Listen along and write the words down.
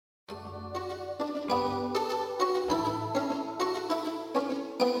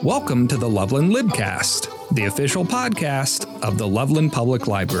Welcome to the LOVEland Libcast, the official podcast of the LOVEland Public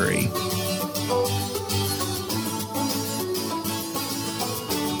Library.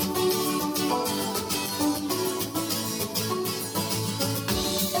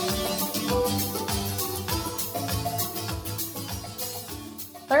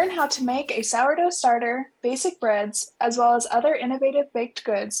 Learn how to make a sourdough starter, basic breads, as well as other innovative baked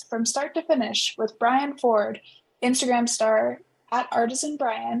goods from start to finish with Bryan Ford, Instagram star @Artisan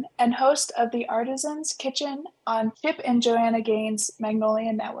Bryan, and host of the Artisan's Kitchen on Chip and Joanna Gaines'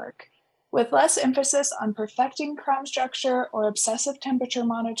 Magnolia Network. With less emphasis on perfecting crumb structure or obsessive temperature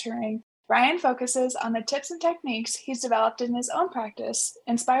monitoring, Bryan focuses on the tips and techniques he's developed in his own practice,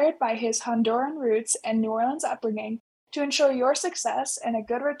 inspired by his Honduran roots and New Orleans upbringing, to ensure your success and a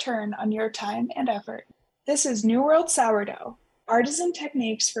good return on your time and effort. This is New World Sourdough, Artisan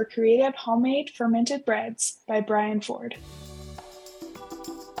Techniques for Creative Homemade Fermented Breads by Bryan Ford.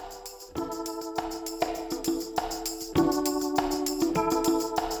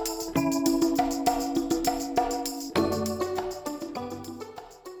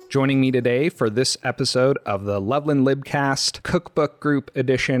 Joining me today for this episode of the LOVEland Libcast Cookbook Group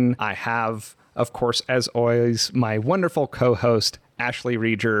Edition, I have, of course, as always, my wonderful co-host, Ashley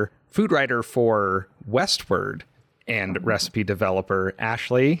Reger, food writer for Westward and recipe developer.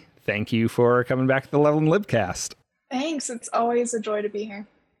 Ashley, thank you for coming back to the LOVEland Libcast. Thanks. It's always a joy to be here.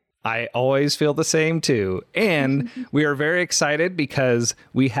 I always feel the same, too. And we are very excited because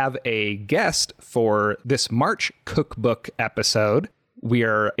we have a guest for this March cookbook episode. We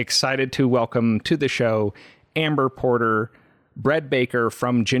are excited to welcome to the show Amber Porter, bread baker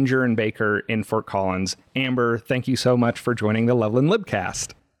from Ginger and Baker in Fort Collins. Amber, thank you so much for joining the LOVEland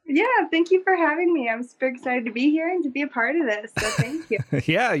Libcast. Yeah, thank you for having me. I'm super excited to be here and to be a part of this, so thank you.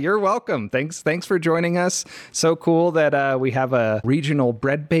 Yeah, you're welcome. Thanks for joining us. So cool that we have a regional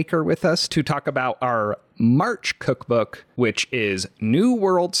bread baker with us to talk about our March cookbook, which is New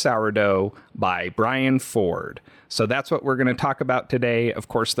World Sourdough by Bryan Ford. So that's what we're going to talk about today. Of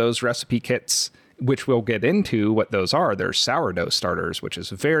course, those recipe kits, which we'll get into what those are. They're sourdough starters, which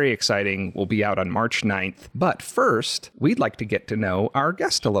is very exciting. Will be out on March 9th. But first, we'd like to get to know our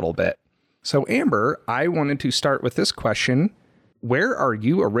guest a little bit. So Amber, I wanted to start with this question. Where are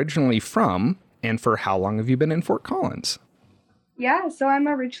you originally from, and for how long have you been in Fort Collins? Yeah, so I'm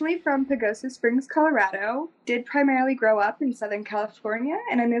originally from Pagosa Springs, Colorado. Did primarily grow up in Southern California,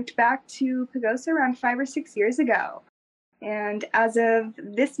 and I moved back to Pagosa around 5 or 6 years ago. And as of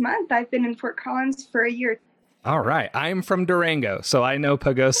this month, I've been in Fort Collins for a year. All right. I'm from Durango, so I know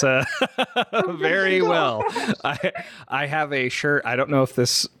Pagosa very well. I have a shirt. I don't know if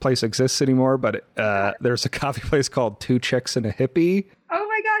this place exists anymore, but there's a coffee place called Two Chicks and a Hippie. Oh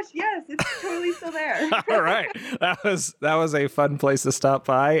my gosh, yes, it's totally still there. All right. That was a fun place to stop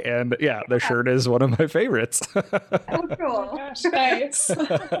by, and yeah, the shirt is one of my favorites. Oh, cool. Oh my gosh, nice.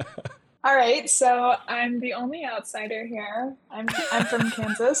 All right, so I'm the only outsider here. I'm from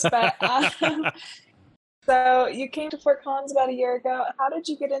Kansas, but so you came to Fort Collins about a year ago. How did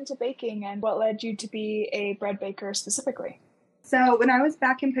you get into baking, and what led you to be a bread baker specifically? So when I was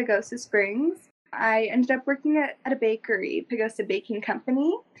back in Pagosa Springs, I ended up working at a bakery, Pagosa Baking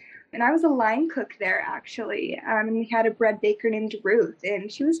Company, and I was a line cook there, actually. And we had a bread baker named Ruth,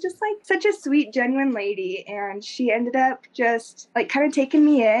 and she was just like such a sweet, genuine lady. And she ended up just like kind of taking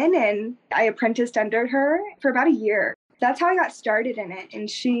me in, and I apprenticed under her for about a year. That's how I got started in it. And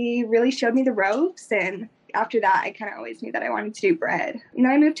she really showed me the ropes. And after that, I kind of always knew that I wanted to do bread. And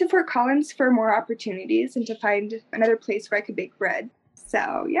then I moved to Fort Collins for more opportunities and to find another place where I could bake bread.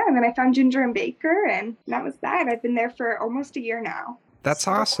 So yeah, and then I found Ginger and Baker, and that was that. I've been there for almost a year now. That's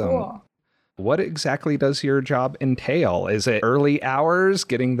so awesome. Cool. What exactly does your job entail? Is it early hours,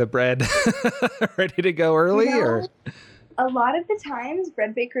 getting the bread ready to go early? Or a lot of the times,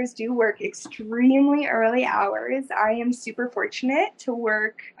 bread bakers do work extremely early hours. I am super fortunate to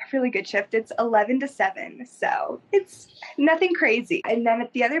work a really good shift. It's 11 to 7, so it's nothing crazy. And then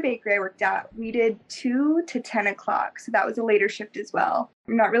at the other bakery I worked at, we did 2 to 10 o'clock, so that was a later shift as well.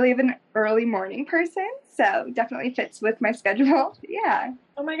 I'm not really an early morning person, so definitely fits with my schedule. Yeah.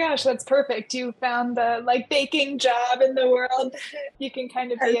 Oh my gosh, that's perfect. You found the baking job in the world. You can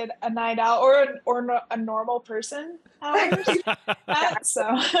kind of be a night out or a normal person hours.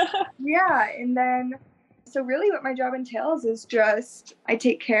 So yeah, and then so really what my job entails is just I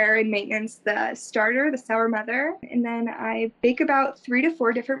take care and maintenance the starter, the sour mother, and then I bake about 3 to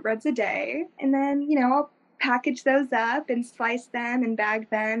 4 different breads a day. And then, I'll package those up and slice them and bag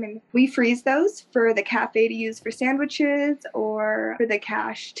them. And we freeze those for the cafe to use for sandwiches or for the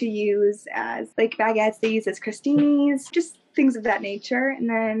cash to use as like baguettes they use as crostinis, just things of that nature. And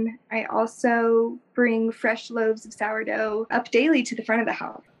then I also bring fresh loaves of sourdough up daily to the front of the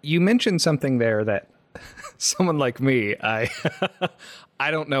house. You mentioned something there that someone like me, I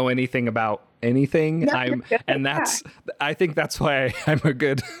don't know anything about anything. No, I think that's why I'm a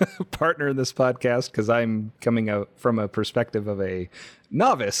good partner in this podcast, because I'm coming out from a perspective of a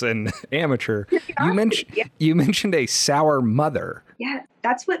novice and amateur. You mentioned a sour mother. Yeah,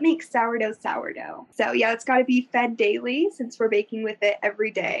 that's what makes sourdough. So yeah, it's got to be fed daily since we're baking with it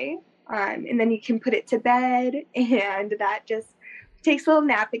every day. And then you can put it to bed, and that just takes a little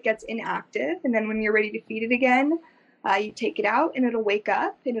nap. It gets inactive, and then when you're ready to feed it again, you take it out and it'll wake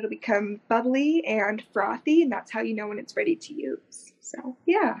up and it'll become bubbly and frothy, and that's how you know when it's ready to use. So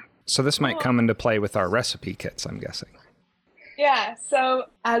yeah. So this might come into play with our recipe kits, I'm guessing. Yeah, so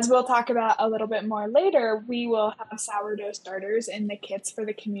as we'll talk about a little bit more later, we will have sourdough starters in the kits for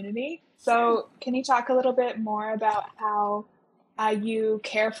the community. So can you talk a little bit more about how you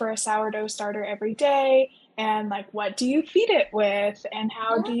care for a sourdough starter every day? And like, what do you feed it with? And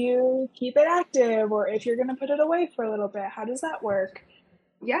how do you keep it active? Or if you're going to put it away for a little bit, how does that work?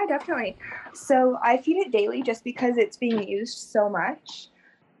 Yeah, definitely. So I feed it daily just because it's being used so much.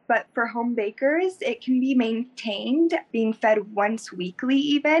 But for home bakers, it can be maintained being fed once weekly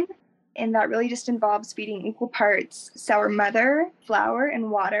even. And that really just involves feeding equal parts sour mother, flour, and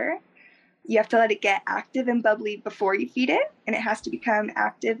water. You have to let it get active and bubbly before you feed it, and it has to become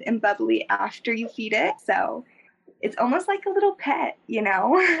active and bubbly after you feed it. So it's almost like a little pet, you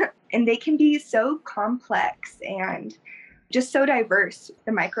know? And they can be so complex and just so diverse,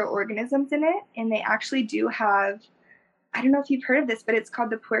 the microorganisms in it. And they actually do have, I don't know if you've heard of this, but it's called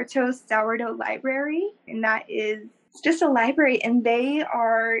the Puerto Sourdough Library. And that is just a library, and they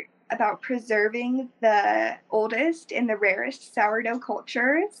are about preserving the oldest and the rarest sourdough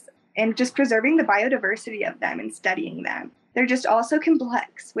cultures and just preserving the biodiversity of them and studying them. They're just also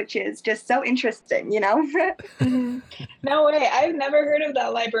complex, which is just so interesting, you know? No way. I've never heard of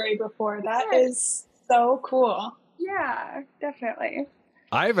that library before. That is so cool. Yeah, definitely.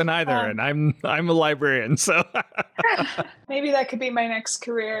 I haven't either, and I'm a librarian, so maybe that could be my next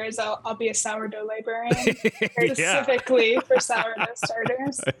career. Is I'll be a sourdough librarian specifically for sourdough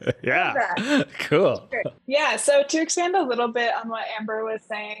starters. Yeah, cool. Yeah. So to expand a little bit on what Amber was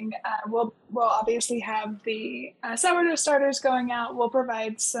saying, we'll obviously have the sourdough starters going out. We'll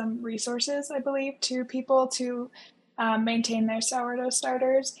provide some resources, I believe, to people to maintain their sourdough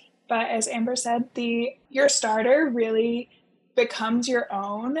starters. But as Amber said, your starter really becomes your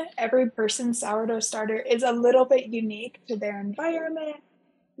own. Every person's sourdough starter is a little bit unique to their environment.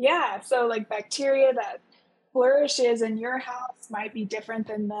 Yeah, so like bacteria that flourishes in your house might be different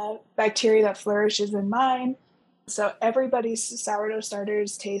than the bacteria that flourishes in mine. So everybody's sourdough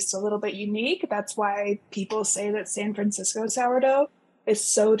starters taste a little bit unique. That's why people say that San Francisco sourdough is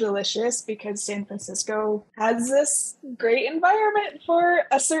so delicious, because San Francisco has this great environment for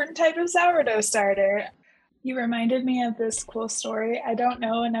a certain type of sourdough starter. You reminded me of this cool story. I don't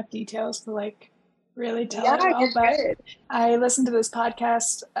know enough details to like really tell it well, but I listened to this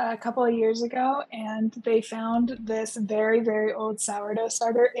podcast a couple of years ago, and they found this very, very old sourdough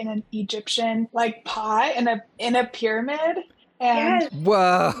starter in an Egyptian like pot in a pyramid. And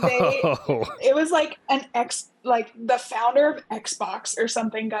whoa! It was like like the founder of Xbox or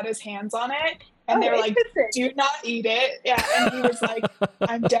something got his hands on it. And they were like, do not eat it. Yeah. And he was like,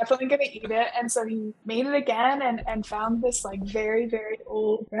 I'm definitely going to eat it. And so he made it again and found this like very, very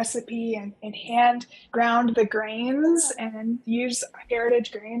old recipe and hand ground the grains and used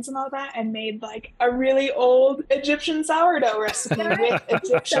heritage grains and all that, and made like a really old Egyptian sourdough recipe with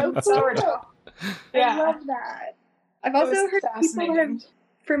Egyptian sourdough. Yeah. I love that. I've also heard people have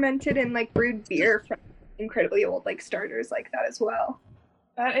fermented and like brewed beer from incredibly old like starters like that as well.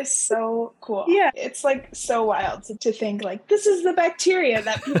 That is so cool. Yeah. It's like so wild to think like this is the bacteria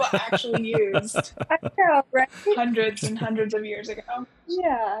that people actually used I know, right? hundreds and hundreds of years ago.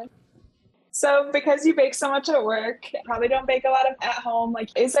 Yeah. So because you bake so much at work, probably don't bake a lot of at home. Like,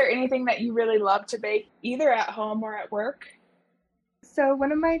 is there anything that you really love to bake either at home or at work? So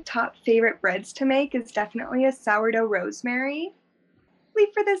one of my top favorite breads to make is definitely a sourdough rosemary.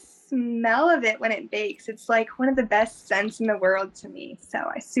 For the smell of it when it bakes, it's like one of the best scents in the world to me. So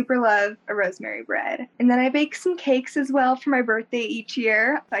I super love a rosemary bread. And then I bake some cakes as well for my birthday each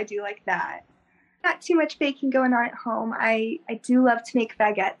year. So I do like that. Not too much baking going on at home. I do love to make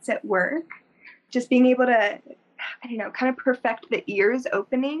baguettes at work. Just being able to, I don't know, kind of perfect the ears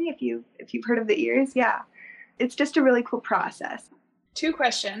opening, if you've heard of the ears. Yeah. it's just a really cool process. 2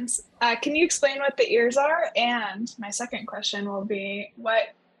 questions. Can you explain what the ears are? And my second question will be,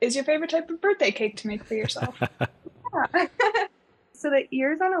 what is your favorite type of birthday cake to make for yourself? Yeah. So the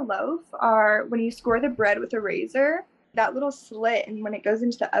ears on a loaf are when you score the bread with a razor, that little slit, and when it goes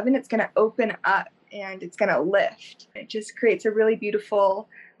into the oven, it's going to open up and it's going to lift. It just creates a really beautiful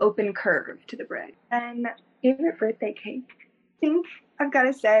open curve to the bread. And favorite birthday cake? I think I've got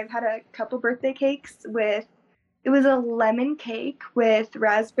to say I've had a couple birthday cakes with, it was a lemon cake with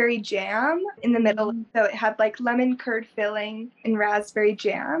raspberry jam in the middle. So it had like lemon curd filling and raspberry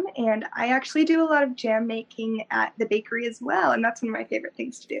jam. And I actually do a lot of jam making at the bakery as well. And that's one of my favorite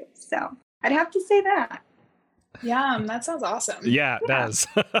things to do. So I'd have to say that. Yum, that sounds awesome. Yeah, it does.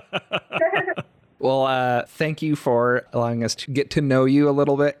 Well, thank you for allowing us to get to know you a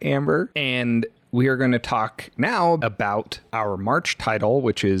little bit, Amber. And we are going to talk now about our March title,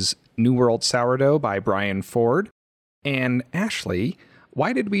 which is New World Sourdough by Bryan Ford. And Ashley,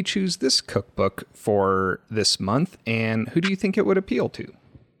 why did we choose this cookbook for this month? And who do you think it would appeal to?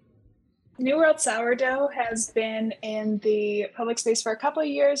 New World Sourdough has been in the public space for a couple of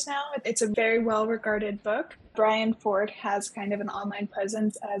years now. It's a very well-regarded book. Bryan Ford has kind of an online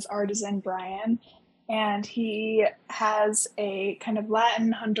presence as Artisan Bryan, and he has a kind of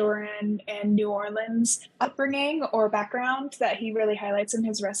Latin, Honduran, and New Orleans upbringing or background that he really highlights in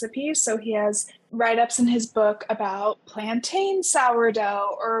his recipes. So he has write-ups in his book about plantain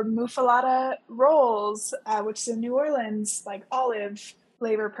sourdough or muffaletta rolls, which is a New Orleans like olive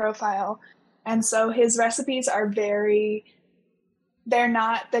flavor profile. And so his recipes are they're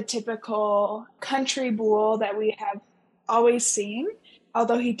not the typical country boule that we have always seen,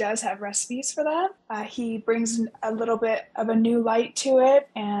 although he does have recipes for that. He brings a little bit of a new light to it,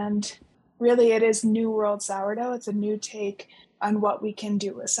 and really it is New World Sourdough. It's a new take on what we can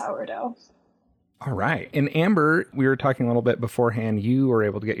do with sourdough. All right. And Amber, we were talking a little bit beforehand. You were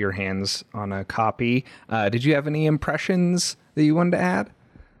able to get your hands on a copy. Did you have any impressions that you wanted to add?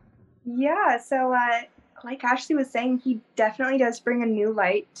 Yeah, so like Ashley was saying, he definitely does bring a new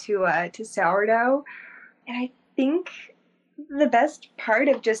light to sourdough. And I think the best part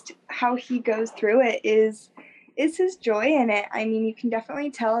of just how he goes through it is his joy in it. I mean, you can definitely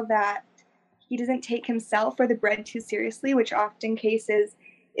tell that he doesn't take himself or the bread too seriously, which often cases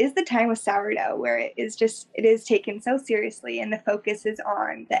is the time with sourdough, where it is taken so seriously and the focus is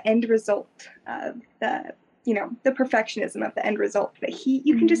on the end result of the perfectionism of the end result. But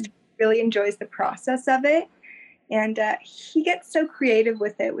you can just really enjoys the process of it, and he gets so creative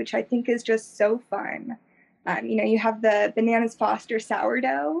with it, which I think is just so fun. You have the Bananas Foster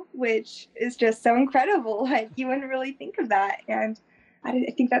sourdough, which is just so incredible. Like, you wouldn't really think of that, and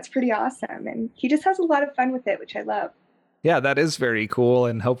I think that's pretty awesome. And he just has a lot of fun with it, which I love. Yeah, that is very cool.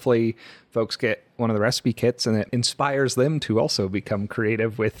 And hopefully folks get one of the recipe kits and it inspires them to also become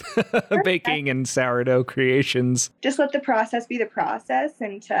creative with baking and sourdough creations. Just let the process be the process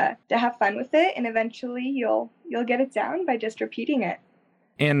and to have fun with it. And eventually you'll get it down by just repeating it.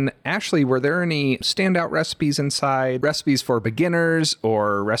 And Ashley, were there any standout recipes inside? Recipes for beginners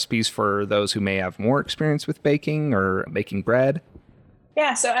or recipes for those who may have more experience with baking or baking bread?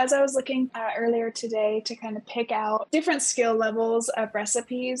 Yeah, so as I was looking earlier today to kind of pick out different skill levels of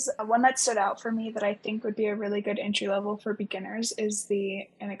recipes, one that stood out for me that I think would be a really good entry level for beginners is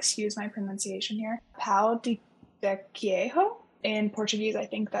and excuse my pronunciation here, pão de queijo. In Portuguese, I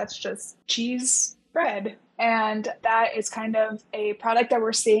think that's just cheese bread. And that is kind of a product that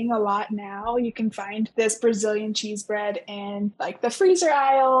we're seeing a lot now. You can find this Brazilian cheese bread in like the freezer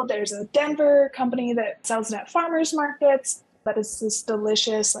aisle. There's a Denver company that sells it at farmers markets. But it's this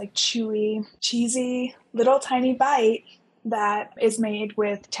delicious, like chewy, cheesy, little tiny bite that is made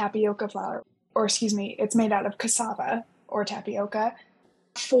with tapioca flour, it's made out of cassava or tapioca.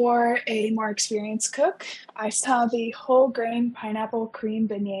 For a more experienced cook, I saw the whole grain pineapple cream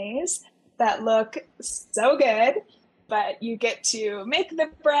beignets that look so good, but you get to make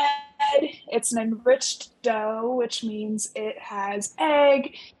the bread. It's an enriched dough, which means it has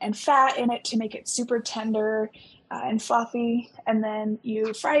egg and fat in it to make it super tender and fluffy, and then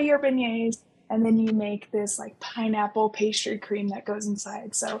you fry your beignets, and then you make this like pineapple pastry cream that goes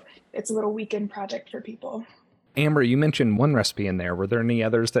inside. So it's a little weekend project for people. Amber, you mentioned one recipe in there. Were there any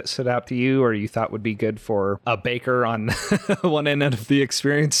others that stood out to you or you thought would be good for a baker on one end of the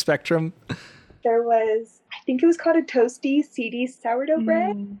experience spectrum? There was, I think it was called a toasty, seedy sourdough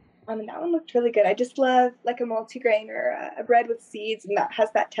bread. And that one looked really good. I just love like a multigrain or a bread with seeds, and that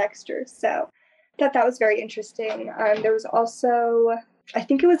has that texture. So that was very interesting. There was also, I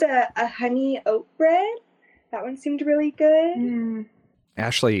think it was a honey oat bread. That one seemed really good.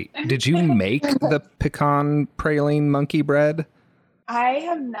 Ashley, did you make the pecan praline monkey bread? I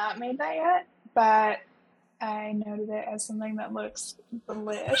have not made that yet, but I noted it as something that looks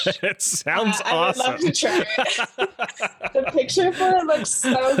delish. It sounds I would love awesome. to try it. The picture for it looks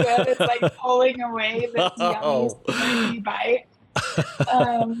so good. It's like pulling away this yummy, spicy bite.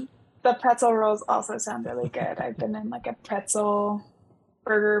 The pretzel rolls also sound really good. I've been in like a pretzel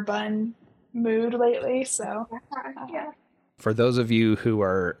burger bun mood lately, so Yeah. For those of you who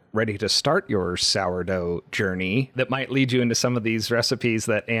are ready to start your sourdough journey that might lead you into some of these recipes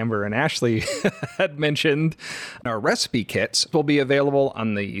that Amber and Ashley had mentioned, our recipe kits will be available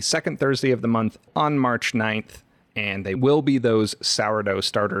on the second Thursday of the month on March 9th, and they will be those sourdough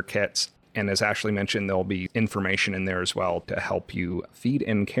starter kits. And as Ashley mentioned, there'll be information in there as well to help you feed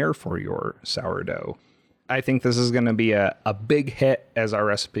and care for your sourdough. I think this is going to be a big hit, as our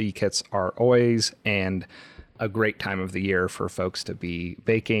recipe kits are always, and a great time of the year for folks to be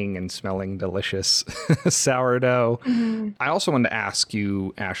baking and smelling delicious sourdough. Mm-hmm. I also wanted to ask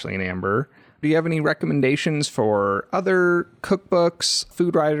you, Ashley and Amber, do you have any recommendations for other cookbooks,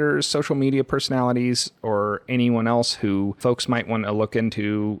 food writers, social media personalities, or anyone else who folks might want to look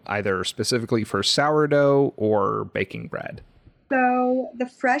into either specifically for sourdough or baking bread? So the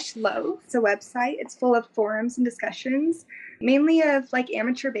Fresh Loaf, it's a website. It's full of forums and discussions, mainly of like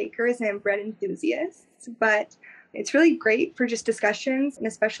amateur bakers and bread enthusiasts. But it's really great for just discussions and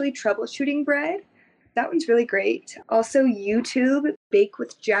especially troubleshooting bread. That one's really great. Also, YouTube, Bake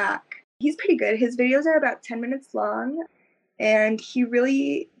with Jack. He's pretty good. His videos are about 10 minutes long, and he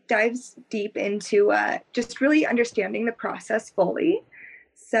really dives deep into just really understanding the process fully.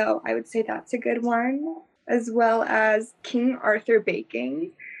 So I would say that's a good one, as well as King Arthur Baking.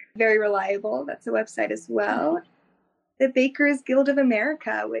 Very reliable. That's a website as well. The Bakers Guild of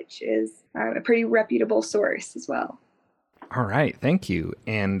America, which is a pretty reputable source as well. All right. Thank you.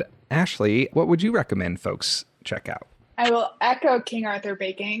 And Ashley, what would you recommend folks check out? I will echo King Arthur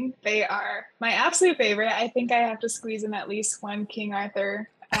Baking. They are my absolute favorite. I think I have to squeeze in at least one King Arthur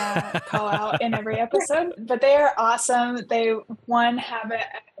call out in every episode, but they are awesome. They have a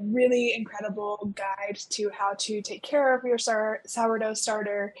really incredible guide to how to take care of your sourdough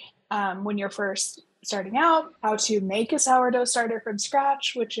starter when you're first starting out, how to make a sourdough starter from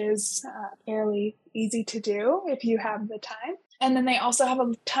scratch, which is fairly easy to do if you have the time. And then they also have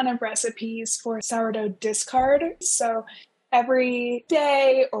a ton of recipes for sourdough discard. So every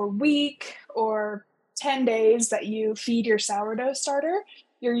day or week or 10 days that you feed your sourdough starter,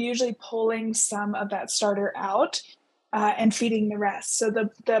 you're usually pulling some of that starter out and feeding the rest. So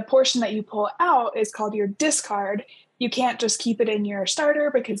the portion that you pull out is called your discard. You can't just keep it in your starter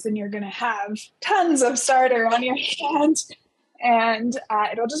because then you're going to have tons of starter on your hands. And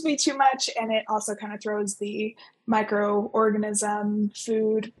it'll just be too much, and it also kind of throws the microorganism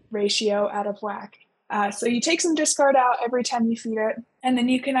food ratio out of whack. So you take some discard out every time you feed it, and then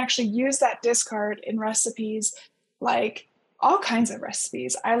you can actually use that discard in recipes, like all kinds of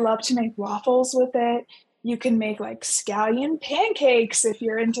recipes. I love to make waffles with it. You can make like scallion pancakes if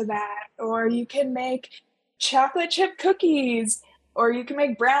you're into that, or you can make chocolate chip cookies, or you can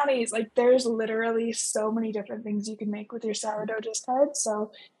make brownies. Like there's literally so many different things you can make with your sourdough discard.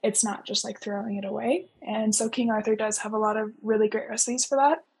 So it's not just like throwing it away. And so King Arthur does have a lot of really great recipes for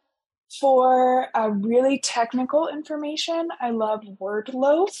that. For really technical information, I love Word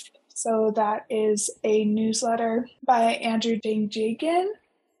Loaf. So that is a newsletter by Andrew Dingjagan.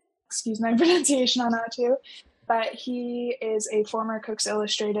 Excuse my pronunciation on that too. But he is a former Cooks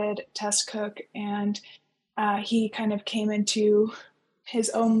Illustrated test cook, and he kind of came into his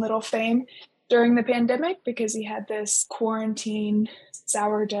own little fame during the pandemic because he had this quarantine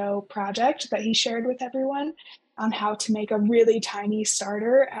sourdough project that he shared with everyone on how to make a really tiny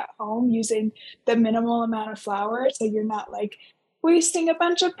starter at home using the minimal amount of flour. So you're not like wasting a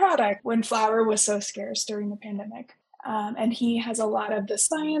bunch of product when flour was so scarce during the pandemic. And he has a lot of the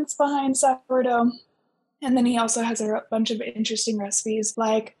science behind sourdough. And then he also has a bunch of interesting recipes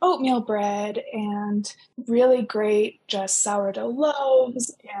like oatmeal bread and really great just sourdough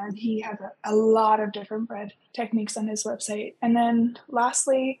loaves. And he has a lot of different bread techniques on his website. And then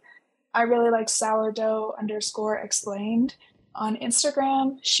lastly, I really like sourdough_explained on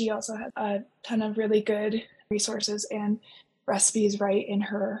Instagram. She also has a ton of really good resources and recipes right in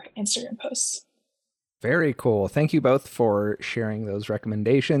her Instagram posts. Very cool. Thank you both for sharing those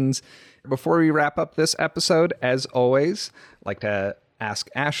recommendations. Before we wrap up this episode, as always, I'd like to ask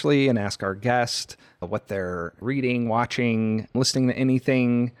Ashley and ask our guest what they're reading, watching, listening to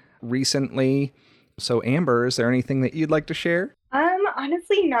anything recently. So Amber, is there anything that you'd like to share?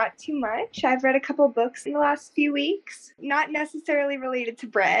 Honestly, not too much. I've read a couple books in the last few weeks, not necessarily related to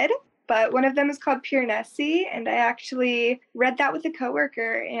bread, but one of them is called Pure Nessie, and I actually read that with a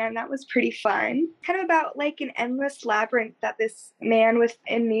coworker, and that was pretty fun. Kind of about like an endless labyrinth that this man with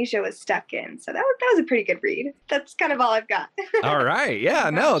amnesia was stuck in. So that was a pretty good read. That's kind of all I've got. All right.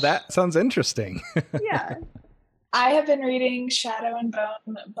 Yeah, no, that sounds interesting. Yeah. I have been reading Shadow and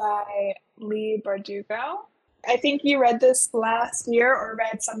Bone by Leigh Bardugo. I think you read this last year or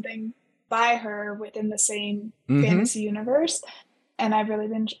read something by her within the same fantasy universe. And I've really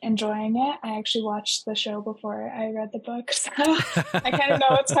been enjoying it. I actually watched the show before I read the book, so I kind of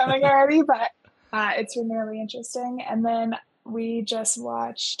know what's coming already, but it's been really interesting. And then we just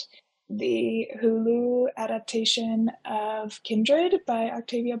watched the Hulu adaptation of Kindred by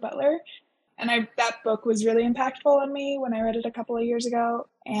Octavia Butler. And that book was really impactful on me when I read it a couple of years ago.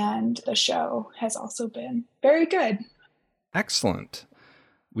 And the show has also been very good. Excellent.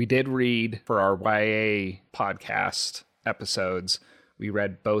 We did read for our YA podcast episodes. We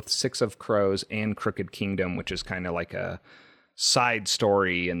read both Six of Crows and Crooked Kingdom, which is kind of like a side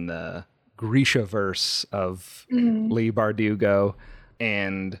story in the Grisha-verse of Leigh Bardugo.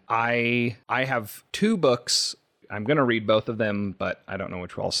 And I have 2 books. I'm going to read both of them, but I don't know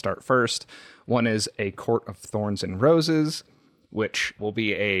which I'll start first. One is A Court of Thorns and Roses, which will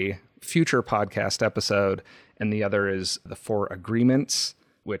be a future podcast episode. And the other is The Four Agreements,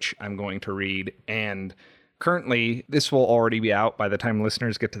 which I'm going to read. And currently, this will already be out by the time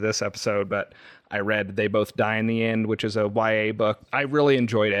listeners get to this episode, but I read They Both Die in the End, which is a YA book. I really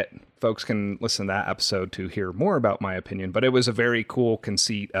enjoyed it. Folks can listen to that episode to hear more about my opinion, but it was a very cool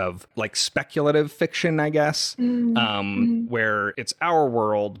conceit of like speculative fiction, I guess, where it's our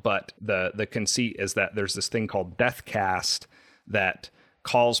world, but the conceit is that there's this thing called Death Cast that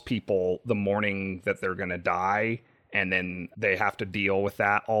calls people the morning that they're going to die. And then they have to deal with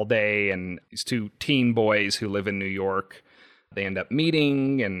that all day. And these 2 teen boys who live in New York, they end up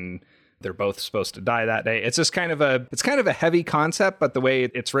meeting and they're both supposed to die that day. It's just kind of a heavy concept, but the way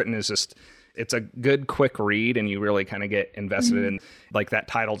it's written is just, it's a good, quick read and you really kind of get invested in, like that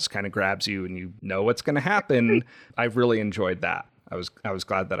title just kind of grabs you and you know what's going to happen. I've really enjoyed that. I was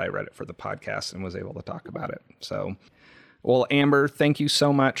glad that I read it for the podcast and was able to talk about it. So, well, Amber, thank you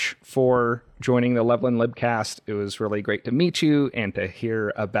so much for joining the LOVEland Libcast. It was really great to meet you and to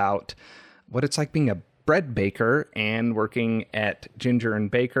hear about what it's like being a bread baker and working at Ginger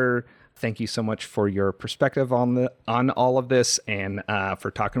and Baker. Thank you so much for your perspective on all of this and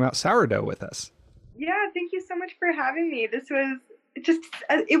for talking about sourdough with us. Yeah, thank you so much for having me. It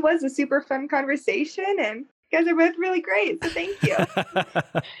was a super fun conversation, and you guys are both really great, so thank you.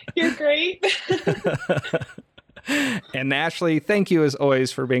 You're great. And Ashley, thank you as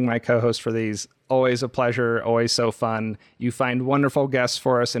always for being my co-host for these. Always a pleasure, always so fun. You find wonderful guests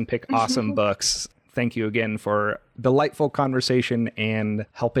for us and pick awesome books. Thank you again for delightful conversation and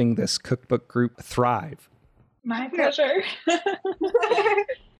helping this cookbook group thrive. My pleasure.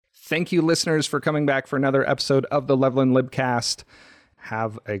 Thank you, listeners, for coming back for another episode of the LOVEland Libcast.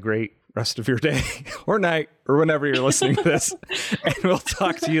 Have a great rest of your day or night or whenever you're listening to this. And we'll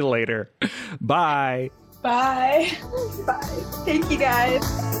talk to you later. Bye. Bye. Bye. Thank you, guys.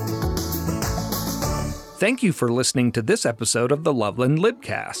 Thank you for listening to this episode of the LOVEland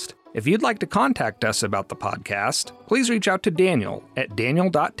Libcast. If you'd like to contact us about the podcast, please reach out to Daniel at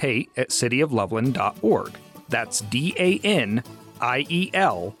daniel.tate@cityofloveland.org. That's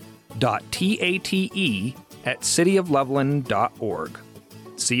DANIEL.TATE@cityofloveland.org.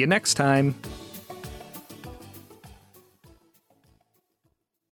 See you next time.